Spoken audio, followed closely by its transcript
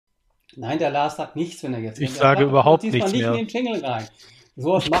Nein, der Lars sagt nichts, wenn er jetzt Ich denkt. Er sage quatscht auch überhaupt diesmal nichts nicht in mehr. den Jingle rein.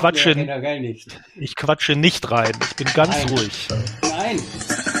 Sowas Ich machen wir ja quatsche, generell nicht. ich quatsche nicht rein. Ich bin ganz Nein, ruhig. nein.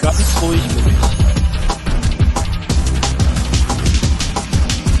 Ganz ruhig bin ich.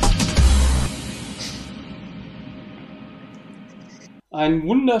 Einen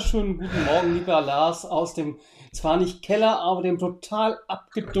wunderschönen guten Morgen, lieber Lars, aus dem zwar nicht Keller, aber dem total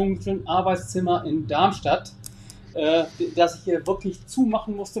abgedunkelten Arbeitszimmer in Darmstadt, äh, das ich hier wirklich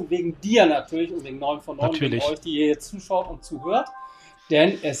zumachen musste, wegen dir natürlich und wegen 9 von 9, wegen Natürlich. euch, die ihr jetzt zuschaut und zuhört.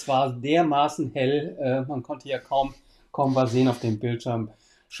 Denn es war dermaßen hell, man konnte ja kaum was sehen auf dem Bildschirm.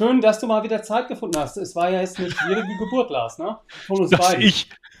 Schön, dass du mal wieder Zeit gefunden hast. Es war ja jetzt eine schwierige Geburt, Lars, ne? Von uns Dass beiden. ich,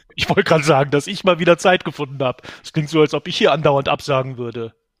 ich wollte gerade sagen, dass ich mal wieder Zeit gefunden habe. Es klingt so, als ob ich hier andauernd absagen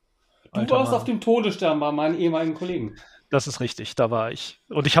würde. Du Alter warst auf Mann. dem Todesstern bei meinen ehemaligen Kollegen. Das ist richtig, da war ich.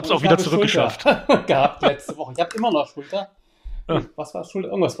 Und ich habe es Und auch ich wieder habe Schulter zurückgeschafft. gehabt letzte Woche. Ich habe immer noch Schulter. Ja, Nee, was war Schulter?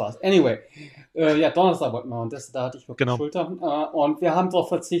 Irgendwas war es. Anyway, ja, Donnerstag wollten wir und da hatte ich wirklich genau. Schulter. Und wir haben darauf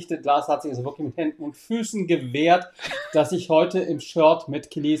verzichtet. Lars hat sich also wirklich mit Händen und Füßen gewehrt, dass ich heute im Shirt mit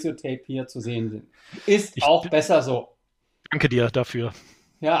Kinesiotape hier zu sehen bin. Ist Ich auch besser so. danke dir dafür.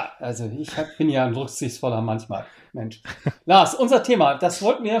 Ja, also bin ja ein rücksichtsvoller manchmal Mensch. Lars, unser Thema, das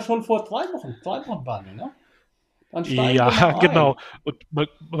wollten wir ja schon vor 3 Wochen behandeln, ne? Dann steigen wir Ja, mal genau. ein. Und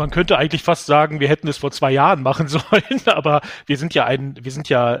man könnte eigentlich fast sagen, wir hätten es vor 2 Jahren machen sollen, aber wir sind ja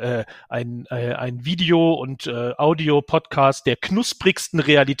ein Video- und Audio-Podcast der knusprigsten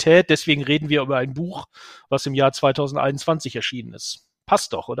Realität. Deswegen reden wir über ein Buch, was im Jahr 2021 erschienen ist.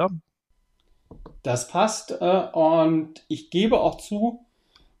 Passt doch, oder? Das passt und ich gebe auch zu,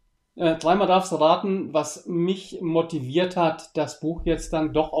 dreimal darfst du raten, was mich motiviert hat, das Buch jetzt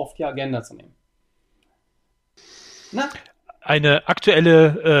dann doch auf die Agenda zu nehmen. Na, Eine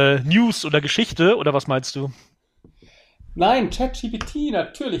aktuelle News oder Geschichte, oder was meinst du? nein, ChatGPT,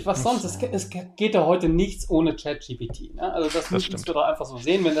 natürlich, was Ach sonst? so, Es geht ja heute nichts ohne ChatGPT. Ne? Also das das müssen wir stimmt. doch einfach so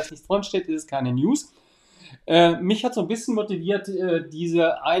sehen. Wenn das nicht drin steht, ist es keine News. Mich hat so ein bisschen motiviert,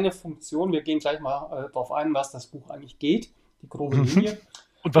 diese eine Funktion, wir gehen gleich mal darauf ein, was das Buch eigentlich geht, die grobe Mhm. Linie,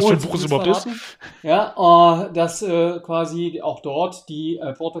 Und was für ohne ein zu Buch viel es zu überhaupt ist? verraten. Ja, dass quasi auch dort die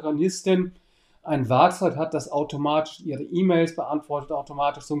Protagonistin ein Werkzeug hat, das automatisch ihre E-Mails beantwortet,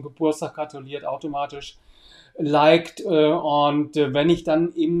 automatisch zum Geburtstag gratuliert, automatisch liked. Und wenn ich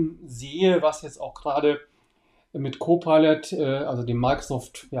dann eben sehe, was jetzt auch gerade mit Copilot, also dem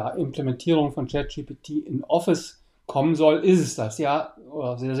Microsoft ja, Implementierung von ChatGPT in Office kommen soll, ist es das ja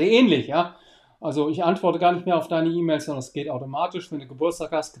oder sehr, sehr ähnlich. Ja. Also ich antworte gar nicht mehr auf deine E-Mails, sondern es geht automatisch. Wenn du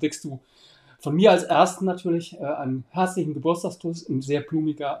Geburtstag hast, kriegst du von mir als Ersten natürlich einen herzlichen Geburtstagsgruß in sehr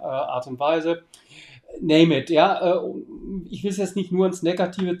blumiger Art und Weise. Name it, ja. Ich will es jetzt nicht nur ins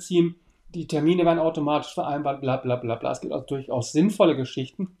Negative ziehen. Die Termine werden automatisch vereinbart, bla bla bla bla. Es gibt auch durchaus sinnvolle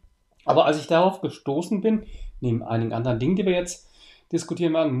Geschichten. Aber als ich darauf gestoßen bin, neben einigen anderen Dingen, die wir jetzt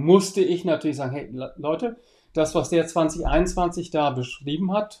diskutieren werden, musste ich natürlich sagen, hey Leute, das, was der 2021 da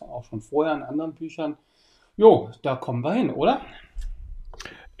beschrieben hat, auch schon vorher in anderen Büchern, jo, da kommen wir hin, oder?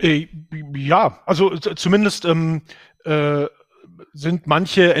 Äh, ja, also zumindest äh, sind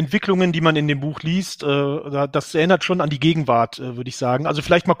manche Entwicklungen, die man in dem Buch liest, das erinnert schon an die Gegenwart, würde ich sagen. Also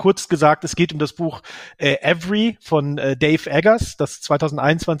vielleicht mal kurz gesagt, es geht um das Buch Every von Dave Eggers, das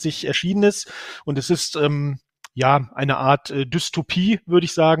 2021 erschienen ist. Und es ist ja eine Art Dystopie, würde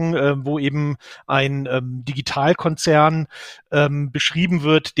ich sagen, wo eben ein Digitalkonzern beschrieben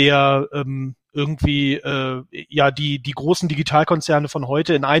wird, der irgendwie ja die großen Digitalkonzerne von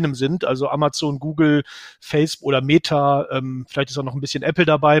heute in einem sind, also Amazon, Google, Facebook oder Meta, vielleicht ist auch noch ein bisschen Apple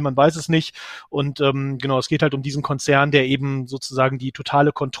dabei, man weiß es nicht. Und genau, es geht halt um diesen Konzern, der eben sozusagen die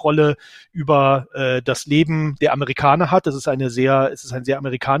totale Kontrolle über das Leben der Amerikaner hat. Es ist ein sehr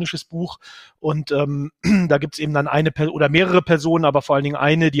amerikanisches Buch und da gibt's eben dann oder mehrere Personen, aber vor allen Dingen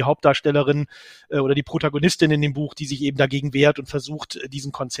eine, die Hauptdarstellerin oder die Protagonistin in dem Buch, die sich eben dagegen wehrt und versucht,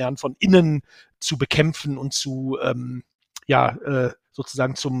 diesen Konzern von innen zu bekämpfen und sozusagen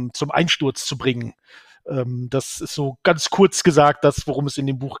zum Einsturz zu bringen. Das ist so ganz kurz gesagt das, worum es in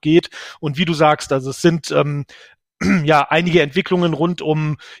dem Buch geht. Und wie du sagst, also es sind ja einige Entwicklungen rund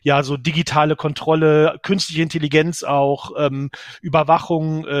um ja so digitale Kontrolle, künstliche Intelligenz auch,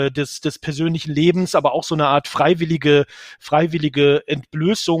 Überwachung des persönlichen Lebens, aber auch so eine Art freiwillige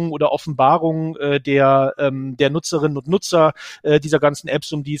Entblößung oder Offenbarung der Nutzerinnen und Nutzer dieser ganzen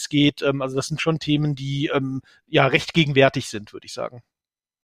Apps, um die es geht. Also das sind schon Themen, die ja recht gegenwärtig sind, würde ich sagen.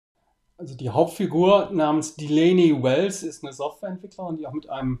 Also die Hauptfigur namens Delaney Wells ist eine Softwareentwicklerin, die auch mit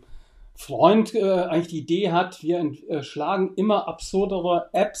einem Freund eigentlich die Idee hat, wir schlagen immer absurdere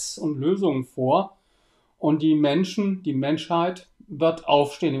Apps und Lösungen vor. und die Menschen, die Menschheit wird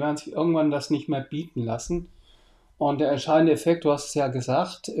aufstehen. Die werden sich irgendwann das nicht mehr bieten lassen. Und der entscheidende Effekt, du hast es ja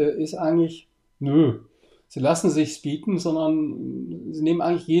gesagt, ist eigentlich, nö, sie lassen sich's bieten, sondern sie nehmen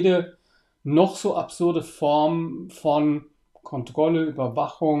eigentlich jede noch so absurde Form von Kontrolle,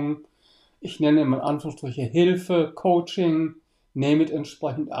 Überwachung, ich nenne immer in Anführungsstriche Hilfe, Coaching, nehme it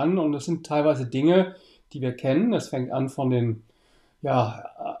entsprechend an. Und das sind teilweise Dinge, die wir kennen. Das fängt an von den ja,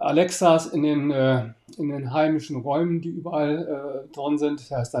 Alexas in den heimischen Räumen, die überall drin sind.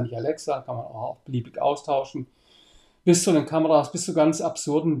 Das heißt dann nicht Alexa, kann man auch beliebig austauschen. Bis zu den Kameras, bis zu ganz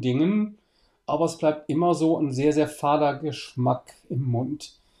absurden Dingen. Aber es bleibt immer so ein sehr, sehr fader Geschmack im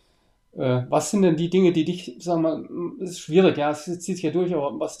Mund. Was sind denn die Dinge, die dich, sagen wir mal, ist schwierig, ja, es zieht sich ja durch,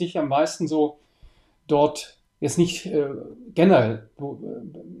 aber was dich am meisten so dort jetzt nicht generell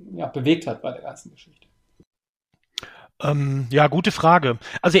ja, bewegt hat bei der ganzen Geschichte? Ja, gute Frage.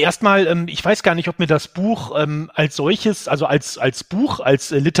 Also erstmal, ich weiß gar nicht, ob mir das Buch als solches, also als Buch, als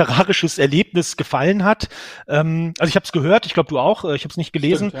literarisches Erlebnis gefallen hat. Also ich habe es gehört, ich glaube du auch, ich habe es nicht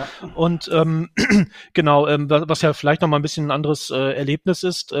gelesen. Stimmt, ja. Und genau, was ja vielleicht noch mal ein bisschen ein anderes Erlebnis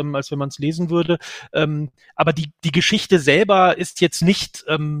ist, als wenn man es lesen würde. Aber die Geschichte selber ist jetzt nicht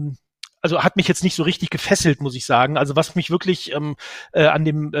also hat mich jetzt nicht so richtig gefesselt, muss ich sagen. Also was mich wirklich an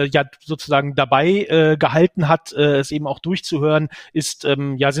dem ja sozusagen dabei gehalten hat, es eben auch durchzuhören, ist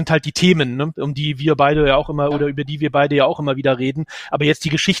ja sind halt die Themen, ne, um die wir beide ja auch immer Ja. oder über die wir beide ja auch immer wieder reden. Aber jetzt die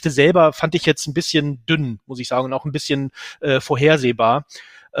Geschichte selber fand ich jetzt ein bisschen dünn, muss ich sagen, und auch ein bisschen vorhersehbar.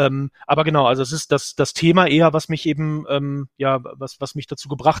 Aber genau, also es ist das Thema eher, was mich eben, ja, was mich dazu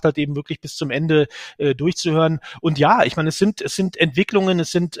gebracht hat, eben wirklich bis zum Ende durchzuhören. Und ja, ich meine, es sind Entwicklungen,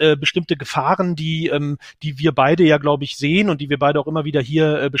 es sind bestimmte Gefahren, die wir beide ja, glaube ich, sehen und die wir beide auch immer wieder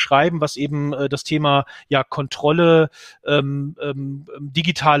hier beschreiben, was eben das Thema ja Kontrolle,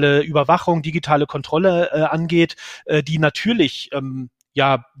 digitale Überwachung, digitale Kontrolle angeht, die natürlich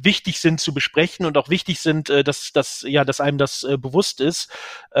ja wichtig sind zu besprechen und auch wichtig sind, dass einem das bewusst ist.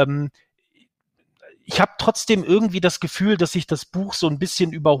 Ähm, Ich habe trotzdem irgendwie das Gefühl, dass sich das Buch so ein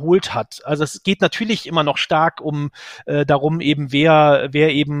bisschen überholt hat. Also es geht natürlich immer noch stark darum, eben wer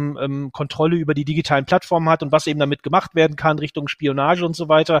eben Kontrolle über die digitalen Plattformen hat und was eben damit gemacht werden kann Richtung Spionage und so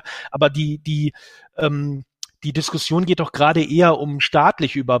weiter. Aber die Diskussion geht doch gerade eher um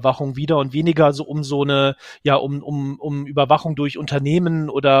staatliche Überwachung wieder und weniger so um so eine, ja, um Überwachung durch Unternehmen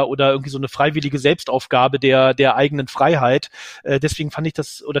oder irgendwie so eine freiwillige Selbstaufgabe der eigenen Freiheit. Deswegen fand ich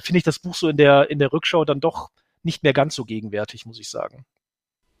das oder finde ich das Buch so in der Rückschau dann doch nicht mehr ganz so gegenwärtig, muss ich sagen.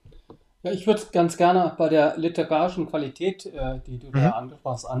 Ja, ich würde ganz gerne bei der literarischen Qualität, die du da Mhm.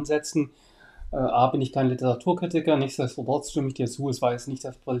 angesprochen hast, ansetzen. A, bin ich kein Literaturkritiker, nichtsdestotrotz stimme ich dir zu, es war jetzt nicht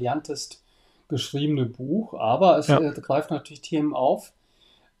das brillantest geschriebene Buch, aber es Ja. greift natürlich Themen auf.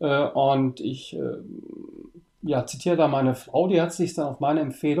 Und ich ja, zitiere da meine Frau, die hat sich dann auf meine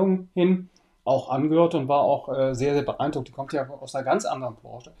Empfehlung hin auch angehört und war auch sehr, sehr beeindruckt. Die kommt ja aus einer ganz anderen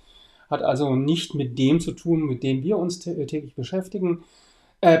Branche. Hat also nicht mit dem zu tun, mit dem wir uns täglich beschäftigen.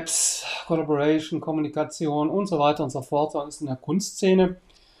 Apps, Collaboration, Kommunikation und so weiter und so fort, sondern ist in der Kunstszene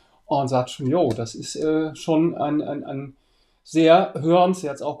und sagt schon, jo, das ist schon ein sehr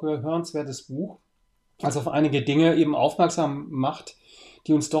hörenswertes, auch hörenswertes Buch, also auf einige Dinge eben aufmerksam macht,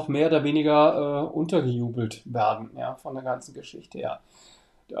 die uns doch mehr oder weniger untergejubelt werden, ja, von der ganzen Geschichte her.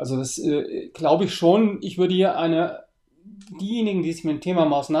 Also das glaube ich schon, ich würde hier diejenigen, die sich mit dem Thema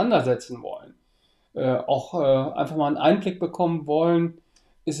mal auseinandersetzen wollen, auch einfach mal einen Einblick bekommen wollen,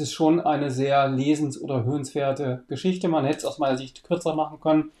 ist es schon eine sehr lesens- oder hörenswerte Geschichte. Man hätte es aus meiner Sicht kürzer machen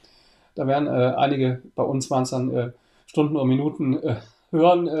können. Da wären einige, bei uns waren es dann Stunden oder Minuten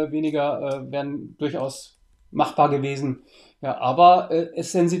hören, weniger wären durchaus machbar gewesen. Ja, aber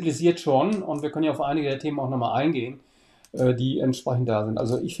es sensibilisiert schon und wir können ja auf einige der Themen auch nochmal eingehen, die entsprechend da sind.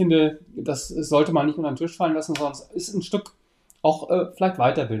 Also ich finde, das sollte man nicht unter den Tisch fallen lassen, sondern es ist ein Stück auch vielleicht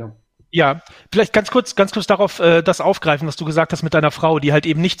Weiterbildung. Ja, vielleicht ganz kurz darauf das aufgreifen, was du gesagt hast mit deiner Frau, die halt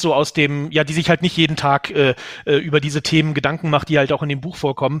eben nicht so aus dem, ja, die sich halt nicht jeden Tag über diese Themen Gedanken macht, die halt auch in dem Buch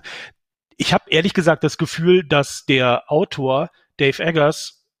vorkommen. Ich habe ehrlich gesagt das Gefühl, dass der Autor Dave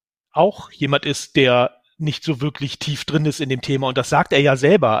Eggers auch jemand ist, der nicht so wirklich tief drin ist in dem Thema. Und das sagt er ja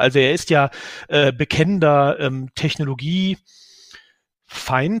selber. Also er ist ja bekennender Technologie.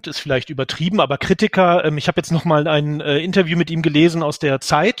 Feind ist vielleicht übertrieben, aber Kritiker. Ich habe jetzt noch mal ein Interview mit ihm gelesen aus der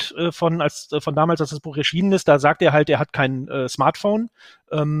Zeit von damals, als das Buch erschienen ist. Da sagt er halt, er hat kein Smartphone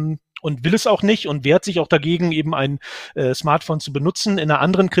und will es auch nicht und wehrt sich auch dagegen, eben ein Smartphone zu benutzen. In einer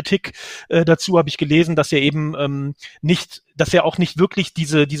anderen Kritik dazu habe ich gelesen, dass er eben nicht dass er auch nicht wirklich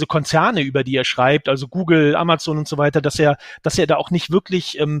diese Konzerne, über die er schreibt, also Google, Amazon und so weiter, dass er da auch nicht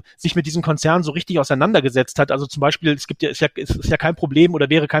wirklich sich mit diesen Konzernen so richtig auseinandergesetzt hat. Also zum Beispiel, es ist ja kein Problem oder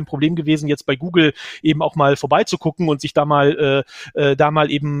wäre kein Problem gewesen, jetzt bei Google eben auch mal vorbeizugucken und sich da mal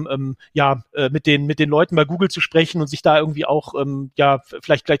eben mit den Leuten bei Google zu sprechen und sich da irgendwie auch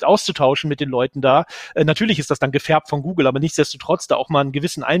vielleicht auszutauschen mit den Leuten da. Natürlich ist das dann gefärbt von Google, aber nichtsdestotrotz da auch mal einen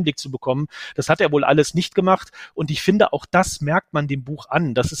gewissen Einblick zu bekommen. Das hat er wohl alles nicht gemacht und ich finde auch das merkt man dem Buch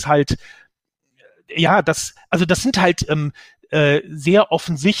an. Das ist halt, das sind halt sehr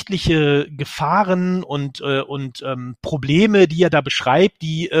offensichtliche Gefahren und Probleme, die er da beschreibt,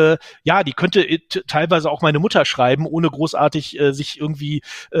 die könnte teilweise auch meine Mutter schreiben, ohne großartig sich irgendwie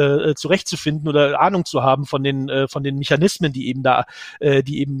zurechtzufinden oder Ahnung zu haben von den Mechanismen, die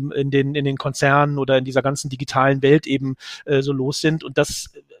eben in den Konzernen oder in dieser ganzen digitalen Welt eben so los sind. Und das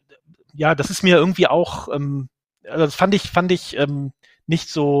ist mir irgendwie auch, also das fand ich nicht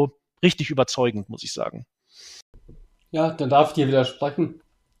so richtig überzeugend, muss ich sagen. Ja, dann darf ich dir widersprechen.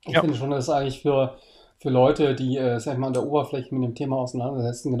 Ich Ja, finde schon, dass es eigentlich für Leute, die, sag ich mal, an der Oberfläche mit dem Thema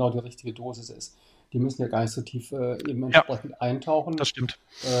auseinandersetzen, genau die richtige Dosis ist. Die müssen ja gar nicht so tief eben ja, entsprechend eintauchen. das stimmt.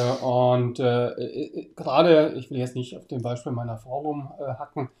 Gerade, ich will jetzt nicht auf dem Beispiel meiner Frau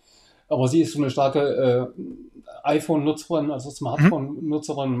rumhacken, aber sie ist so eine starke iPhone-Nutzerin, also Mhm.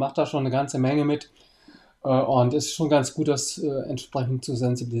 Smartphone-Nutzerin, macht da schon eine ganze Menge mit. Und es ist schon ganz gut, das entsprechend zu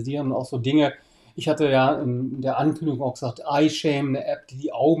sensibilisieren. Und auch so Dinge, ich hatte ja in der Ankündigung auch gesagt, iShame, eine App, die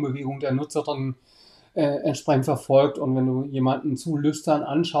die Augenbewegung der Nutzerin entsprechend verfolgt. Und wenn du jemanden zu lüstern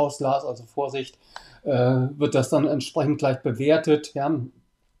anschaust, Lars, also Vorsicht, wird das dann entsprechend gleich bewertet. Ja?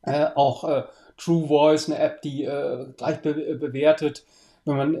 Auch True Voice, eine App, die gleich bewertet,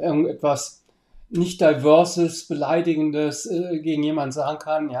 wenn man irgendetwas nicht diverses, beleidigendes gegen jemanden sagen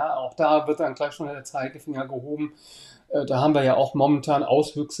kann. Ja, auch da wird dann gleich schon der Zeigefinger gehoben. Da haben wir ja auch momentan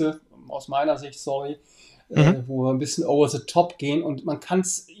Auswüchse, aus meiner Sicht, sorry, Mhm. wo wir ein bisschen over the top gehen und man kann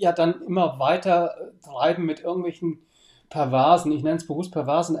es ja dann immer weiter treiben mit irgendwelchen perversen, ich nenne es bewusst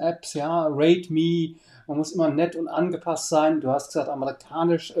perversen Apps, ja, Rate Me, man muss immer nett und angepasst sein. Du hast gesagt,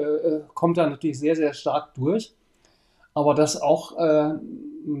 amerikanisch kommt da natürlich sehr, sehr stark durch, aber dass auch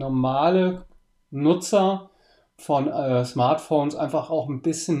normale Nutzer von Smartphones einfach auch ein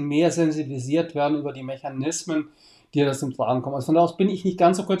bisschen mehr sensibilisiert werden über die Mechanismen, die da zum Tragen kommen. Also von da aus bin ich nicht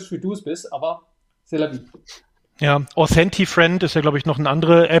ganz so kritisch, wie du es bist, aber c'est la vie. Ja, AuthentiFriend ist ja, glaube ich, noch eine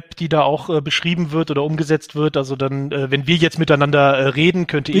andere App, die da auch beschrieben wird oder umgesetzt wird. Also dann, wenn wir jetzt miteinander reden,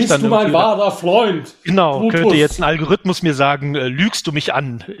 könnte ich Bist dann du mein irgendwie oder wahrer Freund, genau, könnte jetzt Brutus? ein Algorithmus mir sagen, lügst du mich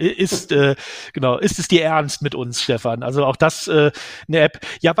an? Ist es dir ernst mit uns, Stefan? Also auch das eine App.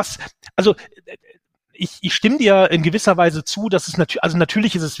 Ja, also ich stimme dir in gewisser Weise zu, dass es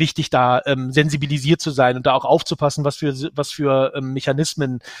natürlich ist es wichtig, da sensibilisiert zu sein und da auch aufzupassen, was für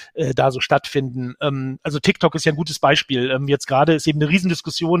Mechanismen da so stattfinden. Also TikTok ist ja ein gutes Beispiel. Jetzt gerade ist eben eine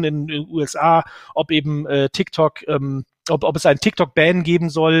Riesendiskussion in den USA, ob eben TikTok ob es einen TikTok-Ban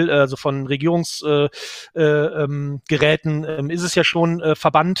geben soll, also von Regierungsgeräten, ist es ja schon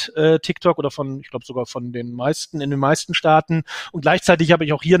verbannt, TikTok, oder ich glaube sogar in den meisten Staaten. Und gleichzeitig habe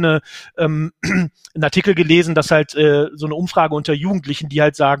ich auch hier einen Artikel gelesen, dass halt so eine Umfrage unter Jugendlichen, die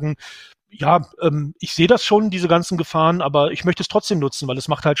halt sagen, ja, ich sehe das schon, diese ganzen Gefahren, aber ich möchte es trotzdem nutzen, weil es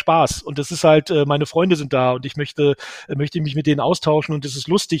macht halt Spaß. Und es ist halt, meine Freunde sind da und ich möchte mich mit denen austauschen und es ist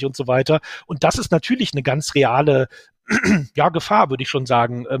lustig und so weiter. Und das ist natürlich eine ganz reale Gefahr, würde ich schon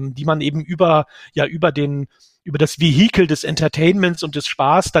sagen, die man eben über das Vehikel des Entertainments und des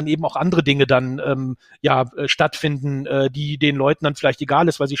Spaß dann eben auch andere Dinge dann stattfinden, die den Leuten dann vielleicht egal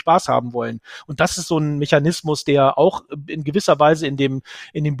ist, weil sie Spaß haben wollen. Und das ist so ein Mechanismus, der auch in gewisser Weise in dem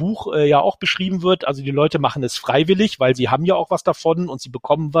Buch ja auch beschrieben wird. Also die Leute machen es freiwillig, weil sie haben ja auch was davon und sie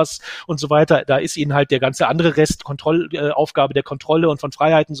bekommen was und so weiter. Da ist ihnen halt der ganze andere Rest, Aufgabe der Kontrolle und von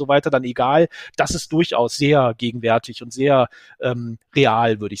Freiheiten und so weiter dann egal. Das ist durchaus sehr gegenwärtig und sehr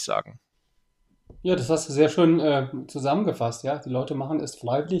real, würde ich sagen. Ja, das hast du sehr schön zusammengefasst. Ja, die Leute machen es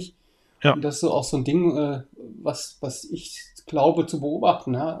freiwillig Ja, und das ist so auch so ein Ding, was ich glaube zu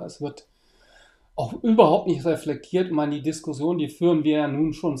beobachten. Ja, es wird auch überhaupt nicht reflektiert. Ich meine, die Diskussion, die führen wir ja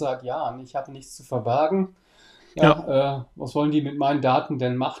nun schon seit Jahren. Ich habe nichts zu verbergen. ja, Ja, was wollen die mit meinen Daten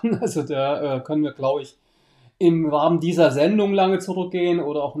denn machen? Also da können wir, glaube ich, im Rahmen dieser Sendung lange zurückgehen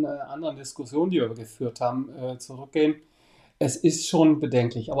oder auch in einer anderen Diskussion, die wir geführt haben, zurückgehen. Es ist schon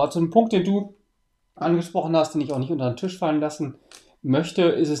bedenklich. Aber zu dem Punkt, den du angesprochen hast, den ich auch nicht unter den Tisch fallen lassen möchte,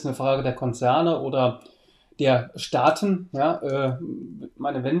 ist es eine Frage der Konzerne oder der Staaten. Ja, ich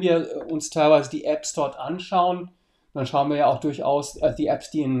meine, wenn wir uns teilweise die Apps dort anschauen, dann schauen wir ja auch durchaus die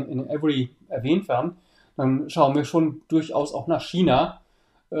Apps, die in Every erwähnt werden, dann schauen wir schon durchaus auch nach China,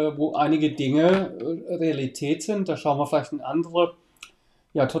 wo einige Dinge Realität sind. Da schauen wir vielleicht in andere,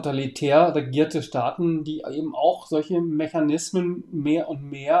 ja, totalitär regierte Staaten, die eben auch solche Mechanismen mehr und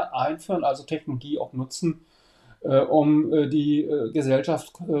mehr einführen, also Technologie auch nutzen, um die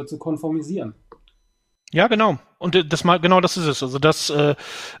Gesellschaft zu konformisieren. Ja, genau. Und genau das ist es. Also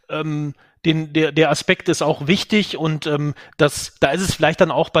ähm, der Aspekt ist auch wichtig und da ist es vielleicht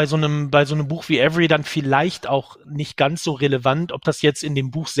dann auch bei so einem Buch wie Every dann vielleicht auch nicht ganz so relevant, ob das jetzt in dem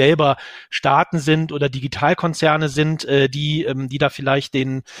Buch selber Staaten sind oder Digitalkonzerne sind, die da vielleicht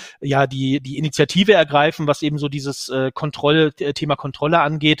die Initiative ergreifen, was eben so dieses Thema Kontrolle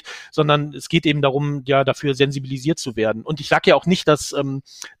angeht, sondern es geht eben darum, ja, dafür sensibilisiert zu werden. Und ich sage ja auch nicht, dass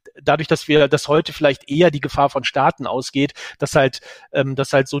dadurch, dass heute vielleicht eher die Gefahr von Staaten ausgeht, dass halt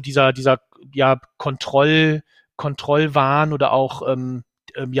so dieser ja Kontrollwahn oder auch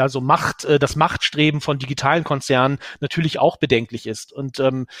ja so das Machtstreben von digitalen Konzernen natürlich auch bedenklich ist. Und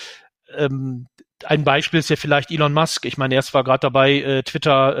ähm, ein Beispiel ist ja vielleicht Elon Musk. Ich meine, er ist zwar gerade dabei,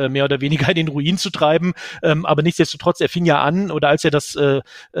 Twitter mehr oder weniger in den Ruin zu treiben, aber nichtsdestotrotz, er fing ja an, oder als er das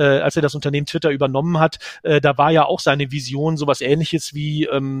Unternehmen Twitter übernommen hat, da war ja auch seine Vision sowas Ähnliches wie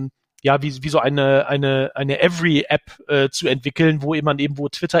so eine Every-App zu entwickeln, wo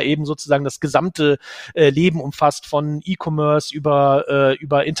Twitter eben sozusagen das gesamte Leben umfasst, von E-Commerce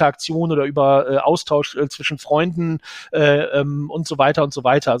über Interaktion oder über Austausch zwischen Freunden und so weiter und so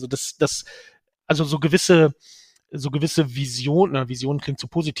weiter. Also so gewisse Vision klingt zu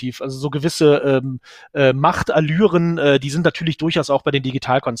positiv, also so gewisse Machtallüren, die sind natürlich durchaus auch bei den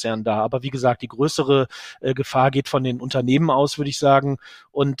Digitalkonzernen da. Aber wie gesagt, die größere Gefahr geht von den Unternehmen aus, würde ich sagen.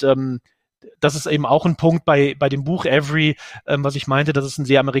 Und das ist eben auch ein Punkt bei dem Buch Every, was ich meinte, dass es ein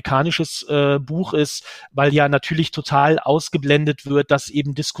sehr amerikanisches Buch ist, weil ja natürlich total ausgeblendet wird, dass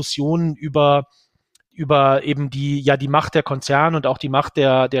eben Diskussionen über eben die Macht der Konzerne und auch die Macht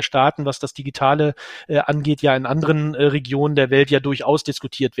der Staaten, was das Digitale angeht, ja in anderen Regionen der Welt ja durchaus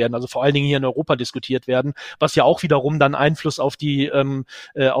diskutiert werden, also vor allen Dingen hier in Europa diskutiert werden, was ja auch wiederum dann Einfluss auf die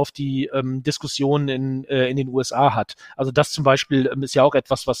Diskussionen in den USA hat. Also das zum Beispiel ist ja auch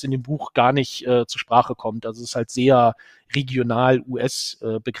etwas, was in dem Buch gar nicht zur Sprache kommt. Also es ist halt sehr regional US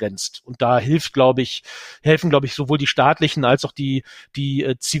begrenzt. Und da helfen, glaube ich, sowohl die staatlichen als auch die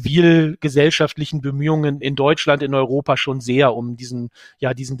zivilgesellschaftlichen Bemühungen in Deutschland, in Europa schon sehr, um diesen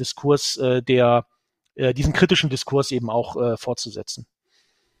Diskurs diesen kritischen Diskurs eben auch fortzusetzen.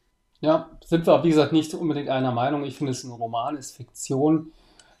 Ja, sind wir, wie gesagt, nicht unbedingt einer Meinung. Ich finde, es ist ein Roman, ist Fiktion,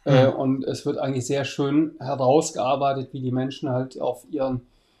 Hm. und es wird eigentlich sehr schön herausgearbeitet, wie die Menschen halt auf ihren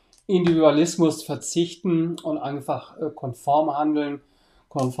Individualismus verzichten und einfach konform handeln,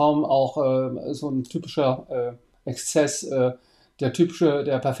 konform auch so ein typischer Exzess,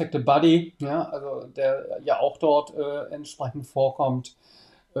 der perfekte Buddy, ja, also der ja auch dort entsprechend vorkommt,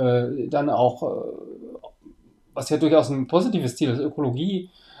 dann auch, was ja durchaus ein positives Ziel ist,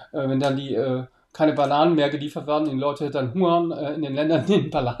 Ökologie, wenn dann die keine Bananen mehr geliefert werden, die Leute dann hungern in den Ländern, in denen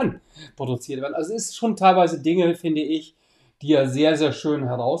Bananen produziert werden. Also es ist schon teilweise Dinge, finde ich, die er sehr, sehr schön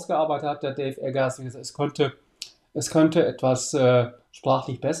herausgearbeitet hat, der Dave Eggers. Wie gesagt, es könnte etwas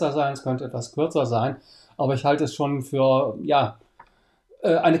sprachlich besser sein, es könnte etwas kürzer sein, aber ich halte es schon für ja,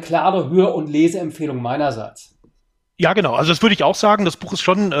 eine klare Hör- und Leseempfehlung meinerseits. Ja, genau. Also das würde ich auch sagen. Das Buch ist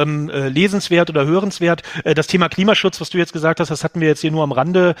schon lesenswert oder hörenswert. Das Thema Klimaschutz, was du jetzt gesagt hast, das hatten wir jetzt hier nur am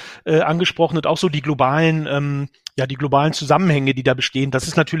Rande angesprochen und auch so die globalen Zusammenhänge, die da bestehen. Das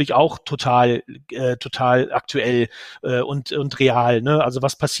ist natürlich auch total aktuell und real. Ne? Also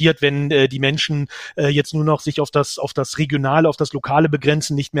was passiert, wenn die Menschen jetzt nur noch sich auf das Regionale, auf das Lokale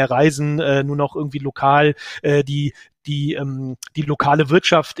begrenzen, nicht mehr reisen, nur noch irgendwie lokal die lokale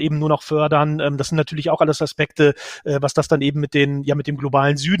Wirtschaft eben nur noch fördern. Das sind natürlich auch alles Aspekte, was das dann eben mit dem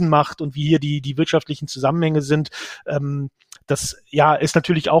globalen Süden macht und wie hier die wirtschaftlichen Zusammenhänge sind. Das ja ist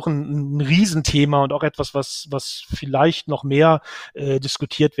natürlich auch ein Riesenthema und auch etwas, was vielleicht noch mehr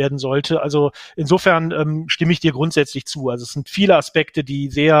diskutiert werden sollte. Also insofern stimme ich dir grundsätzlich zu. Also es sind viele Aspekte, die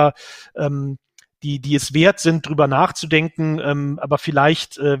es wert sind, drüber nachzudenken. Aber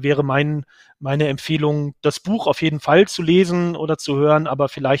vielleicht wäre meine Empfehlung, das Buch auf jeden Fall zu lesen oder zu hören, aber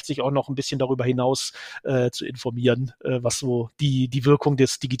vielleicht sich auch noch ein bisschen darüber hinaus zu informieren, was so die Wirkung der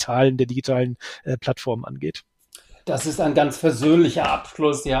digitalen Plattformen angeht. Das ist ein ganz versöhnlicher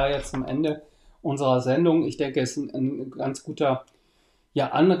Abschluss, ja, jetzt zum Ende unserer Sendung. Ich denke, es ist ein ganz guter ja,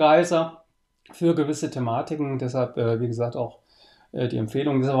 Anreiser für gewisse Thematiken. Deshalb, wie gesagt, auch die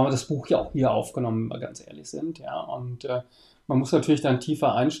Empfehlung. Deshalb haben wir das Buch ja auch hier aufgenommen, wenn wir ganz ehrlich sind. Ja, und man muss natürlich dann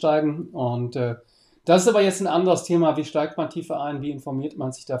tiefer einsteigen. Und das ist aber jetzt ein anderes Thema. Wie steigt man tiefer ein? Wie informiert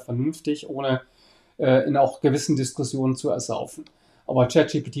man sich da vernünftig, ohne in auch gewissen Diskussionen zu ersaufen. Aber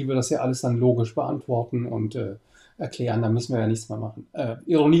ChatGPT wird das ja alles dann logisch beantworten und erklären, da müssen wir ja nichts mehr machen.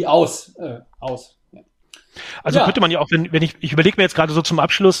 Ironie aus. Ja. Also Ja, könnte man ja auch, wenn ich überlege mir jetzt gerade so zum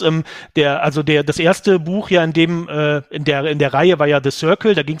Abschluss, das erste Buch ja in der Reihe war ja The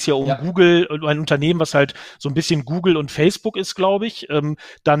Circle, da ging es ja um ja, Google, ein Unternehmen, was halt so ein bisschen Google und Facebook ist, glaube ich.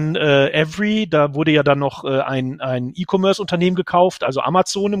 Dann Every, da wurde ja dann noch ein E-Commerce-Unternehmen gekauft, also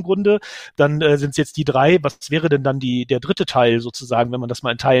Amazon im Grunde. Dann sind es jetzt die drei. Was wäre denn dann der dritte Teil sozusagen, wenn man das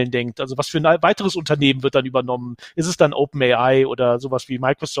mal in Teilen denkt? Also was für ein weiteres Unternehmen wird dann übernommen? Ist es dann OpenAI oder sowas wie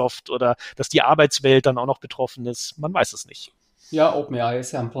Microsoft oder dass die Arbeitswelt dann auch noch betroffen ist? Man weiß es nicht. ja, OpenAI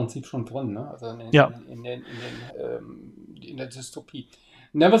ist ja im Prinzip schon drin, ne? Also Ja, in der Dystopie.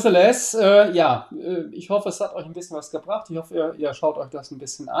 Nevertheless, ich hoffe, es hat euch ein bisschen was gebracht. Ich hoffe, ihr schaut euch das ein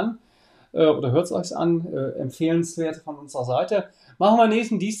bisschen an oder hört es euch an. Empfehlenswert von unserer Seite. Machen wir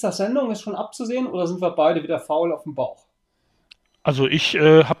nächsten Dienstag Sendung, ist schon abzusehen oder sind wir beide wieder faul auf dem Bauch? also ich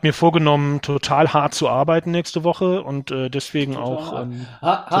habe mir vorgenommen, total hart zu arbeiten nächste Woche und deswegen Total auch hart.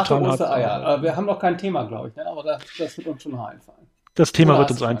 Harte total hart zu Ostereier. arbeiten. Wir haben noch kein Thema, glaube ich, ne? Aber das wird uns schon noch einfallen. Das Thema Oder wird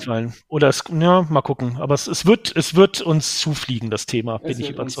hast uns du schon? einfallen. Oder ja, mal gucken. Aber es wird uns zufliegen, das Thema, bin Es ich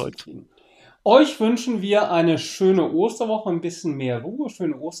wird uns überzeugt. zufliegen. Euch wünschen wir eine schöne Osterwoche, ein bisschen mehr Ruhe,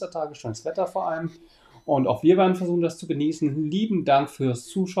 schöne Ostertage, schönes Wetter vor allem. Und auch wir werden versuchen, das zu genießen. Lieben Dank fürs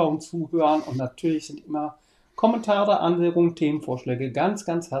Zuschauen, Zuhören und natürlich sind immer Kommentare, Anregungen, Themenvorschläge ganz,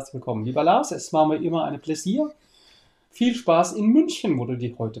 ganz herzlich willkommen. Lieber Lars, es war mir immer ein Pläsier. Viel Spaß in München, wo du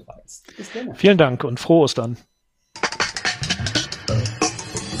dich heute reist. Bis dann. Vielen Dank und frohe Ostern.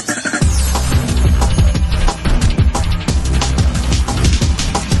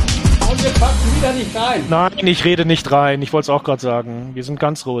 Und wir packen wieder nicht rein. Nein, ich rede nicht rein. Ich wollte es auch gerade sagen. Wir sind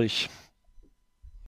ganz ruhig.